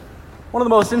One of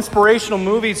the most inspirational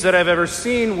movies that I've ever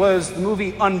seen was the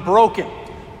movie Unbroken.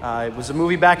 It was a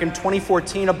movie back in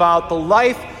 2014 about the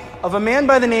life of a man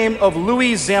by the name of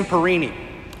Louis Zamperini.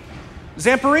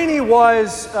 Zamperini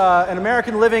was an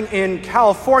American living in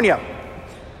California,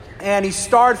 and he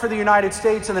starred for the United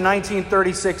States in the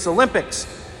 1936 Olympics.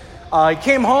 He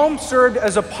came home, served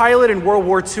as a pilot in World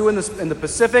War II in the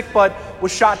Pacific, but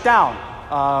was shot down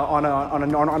on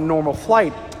a normal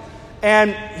flight.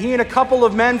 And he and a couple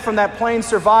of men from that plane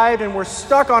survived and were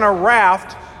stuck on a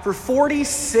raft for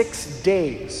 46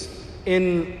 days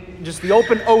in just the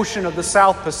open ocean of the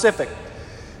South Pacific.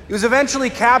 He was eventually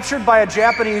captured by a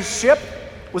Japanese ship,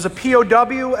 was a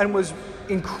POW, and was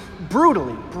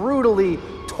brutally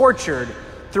tortured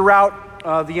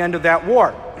throughout the end of that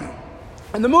war.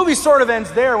 And the movie sort of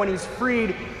ends there when he's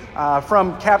freed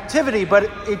from captivity, but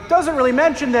it doesn't really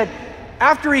mention that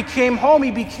after he came home,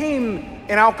 he became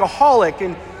an alcoholic.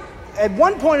 And at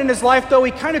one point in his life, though,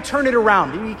 he kind of turned it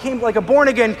around. He became like a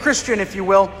born-again Christian, if you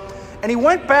will. And he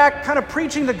went back kind of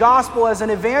preaching the gospel as an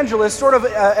evangelist, sort of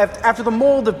after the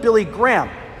mold of Billy Graham.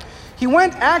 He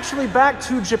went actually back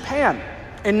to Japan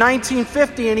in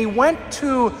 1950, and he went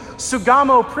to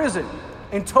Sugamo prison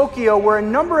in Tokyo, where a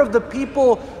number of the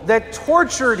people that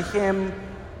tortured him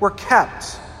were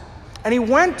kept. And he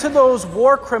went to those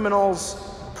war criminals,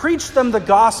 preached them the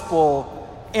gospel,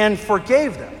 and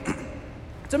forgave them.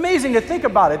 It's amazing to think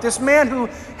about it. This man who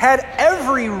had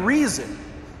every reason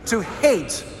to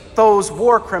hate those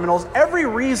war criminals, every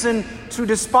reason to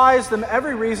despise them,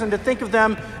 every reason to think of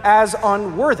them as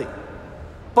unworthy.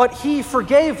 But he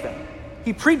forgave them.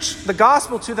 He preached the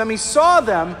gospel to them. He saw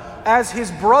them as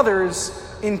his brothers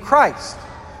in Christ.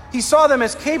 He saw them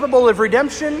as capable of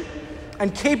redemption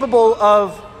and capable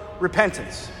of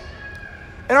repentance.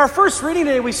 In our first reading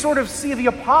today, we sort of see the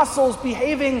apostles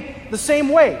behaving the same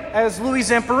way as Louis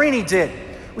Zamperini did.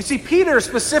 We see Peter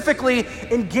specifically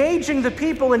engaging the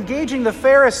people, engaging the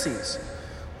Pharisees.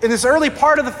 In this early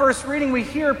part of the first reading, we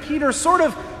hear Peter sort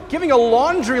of giving a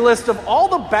laundry list of all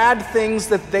the bad things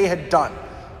that they had done,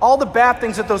 all the bad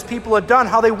things that those people had done,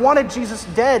 how they wanted Jesus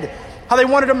dead, how they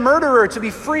wanted a murderer to be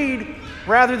freed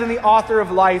rather than the author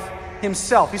of life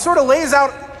himself. He sort of lays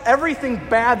out everything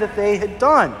bad that they had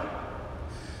done.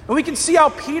 And we can see how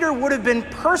Peter would have been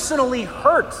personally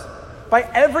hurt by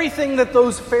everything that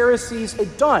those Pharisees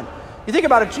had done. You think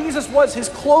about it, Jesus was his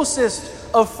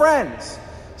closest of friends.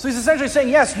 So he's essentially saying,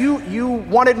 yes, you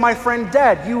wanted my friend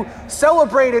dead. You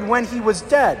celebrated when he was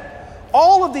dead.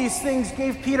 All of these things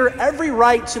gave Peter every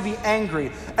right to be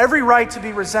angry, every right to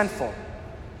be resentful.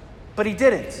 But he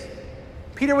didn't.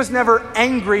 Peter was never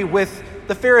angry with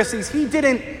the Pharisees. He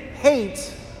didn't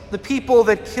hate the people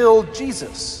that killed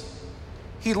Jesus.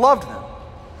 He loved them.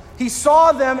 He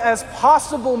saw them as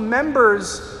possible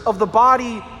members of the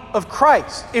body of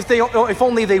Christ, if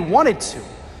only they wanted to.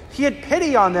 He had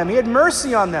pity on them. He had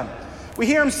mercy on them. We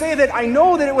hear him say that, I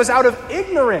know that it was out of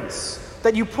ignorance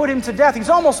that you put him to death. He's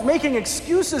almost making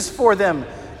excuses for them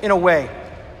in a way.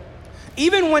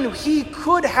 Even when he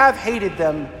could have hated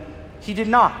them, he did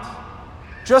not,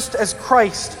 just as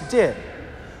Christ did.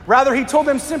 Rather, he told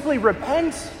them simply,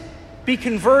 repent, be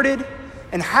converted,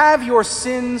 and have your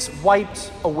sins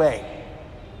wiped away.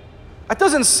 That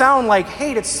doesn't sound like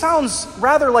hate. It sounds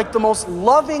rather like the most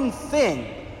loving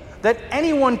thing that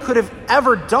anyone could have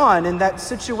ever done in that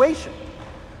situation.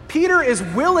 Peter is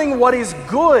willing what is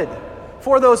good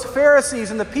for those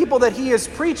Pharisees and the people that he is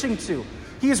preaching to.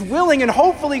 He is willing and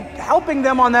hopefully helping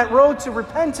them on that road to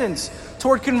repentance,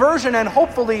 toward conversion, and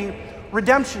hopefully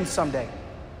redemption someday.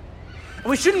 And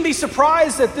we shouldn't be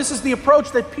surprised that this is the approach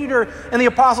that Peter and the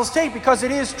apostles take, because it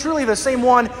is truly the same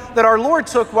one that our Lord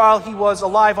took while he was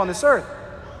alive on this earth.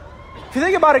 If you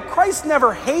think about it, Christ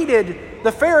never hated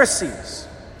the Pharisees.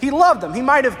 He loved them. He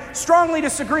might have strongly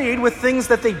disagreed with things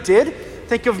that they did.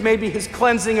 Think of maybe his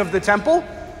cleansing of the temple.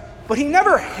 But he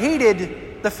never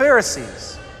hated the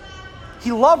Pharisees.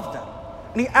 He loved them.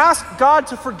 And he asked God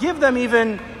to forgive them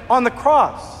even on the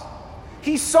cross.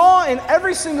 He saw in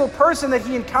every single person that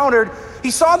he encountered,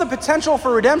 he saw the potential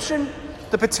for redemption,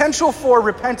 the potential for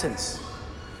repentance.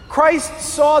 Christ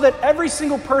saw that every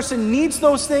single person needs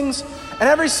those things, and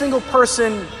every single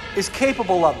person is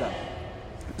capable of them.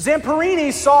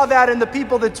 Zamperini saw that in the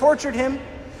people that tortured him.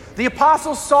 The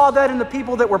apostles saw that in the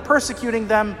people that were persecuting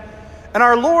them. And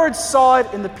our Lord saw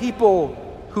it in the people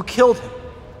who killed him.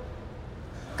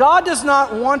 God does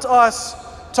not want us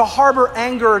to harbor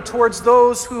anger towards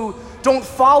those who don't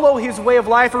follow his way of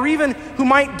life, or even who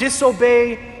might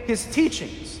disobey his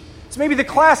teachings. It's maybe the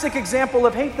classic example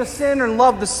of hate the sin and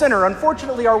love the sinner.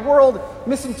 Unfortunately, our world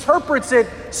misinterprets it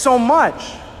so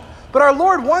much. But our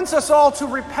Lord wants us all to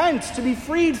repent, to be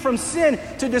freed from sin,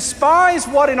 to despise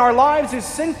what in our lives is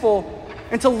sinful,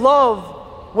 and to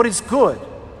love what is good.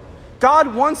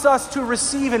 God wants us to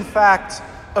receive, in fact,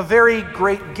 a very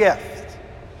great gift.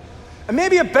 And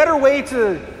maybe a better way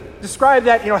to describe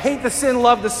that, hate the sin,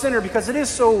 love the sinner, because it is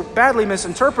so badly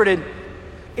misinterpreted,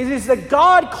 it is that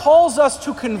God calls us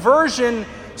to conversion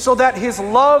so that his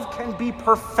love can be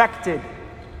perfected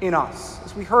in us,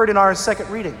 as we heard in our second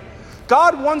reading.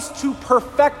 God wants to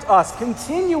perfect us,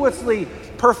 continuously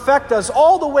perfect us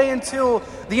all the way until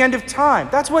the end of time.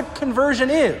 That's what conversion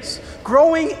is.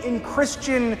 Growing in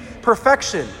Christian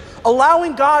perfection.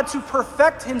 Allowing God to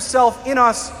perfect himself in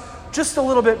us just a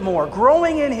little bit more.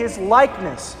 Growing in his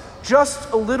likeness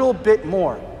just a little bit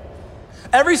more.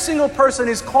 Every single person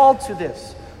is called to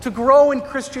this, to grow in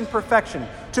Christian perfection,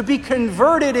 to be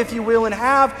converted, if you will, and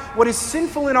have what is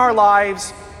sinful in our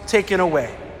lives taken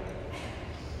away.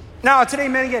 Now, today,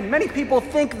 many people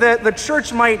think that the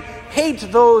church might hate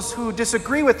those who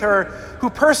disagree with her, who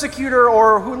persecute her,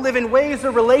 or who live in ways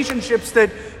or relationships that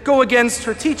go against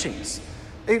her teachings.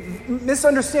 They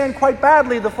misunderstand quite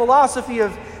badly the philosophy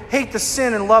of hate the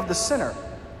sin and love the sinner.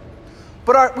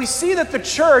 But we see that the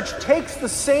church takes the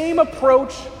same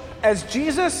approach as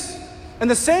Jesus and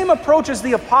the same approach as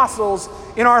the apostles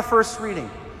in our first reading.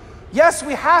 Yes,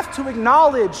 we have to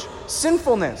acknowledge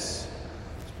sinfulness.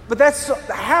 But that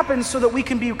happens so that we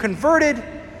can be converted,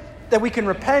 that we can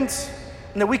repent,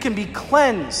 and that we can be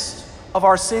cleansed of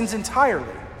our sins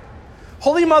entirely.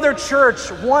 Holy Mother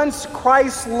Church wants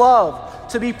Christ's love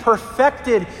to be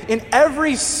perfected in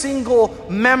every single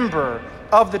member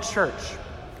of the church.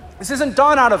 This isn't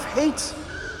done out of hate,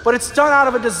 but it's done out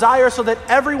of a desire so that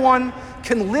everyone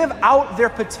can live out their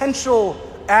potential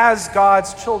as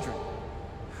God's children.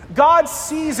 God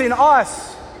sees in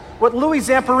us what Louis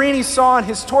Zamperini saw in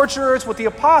his torturers, what the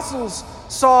apostles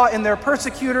saw in their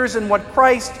persecutors, and what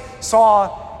Christ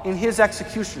saw in his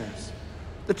executioners.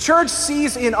 The church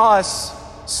sees in us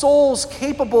souls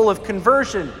capable of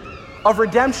conversion, of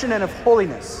redemption, and of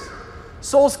holiness.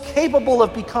 Souls capable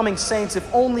of becoming saints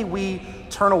if only we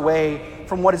turn away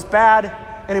from what is bad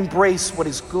and embrace what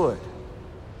is good.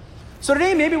 So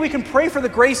today, maybe we can pray for the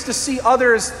grace to see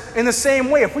others in the same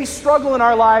way. If we struggle in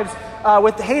our lives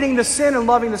with hating the sin and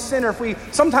loving the sinner, if we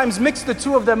sometimes mix the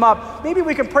two of them up, maybe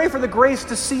we can pray for the grace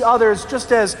to see others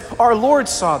just as our Lord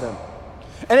saw them.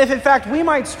 And if in fact we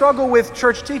might struggle with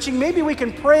church teaching, maybe we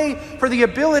can pray for the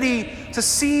ability to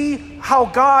see how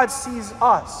God sees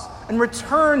us and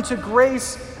return to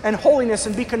grace and holiness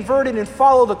and be converted and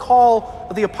follow the call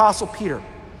of the Apostle Peter.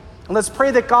 And let's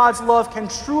pray that God's love can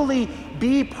truly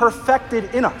be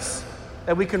perfected in us,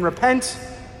 that we can repent,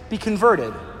 be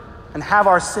converted, and have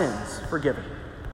our sins forgiven.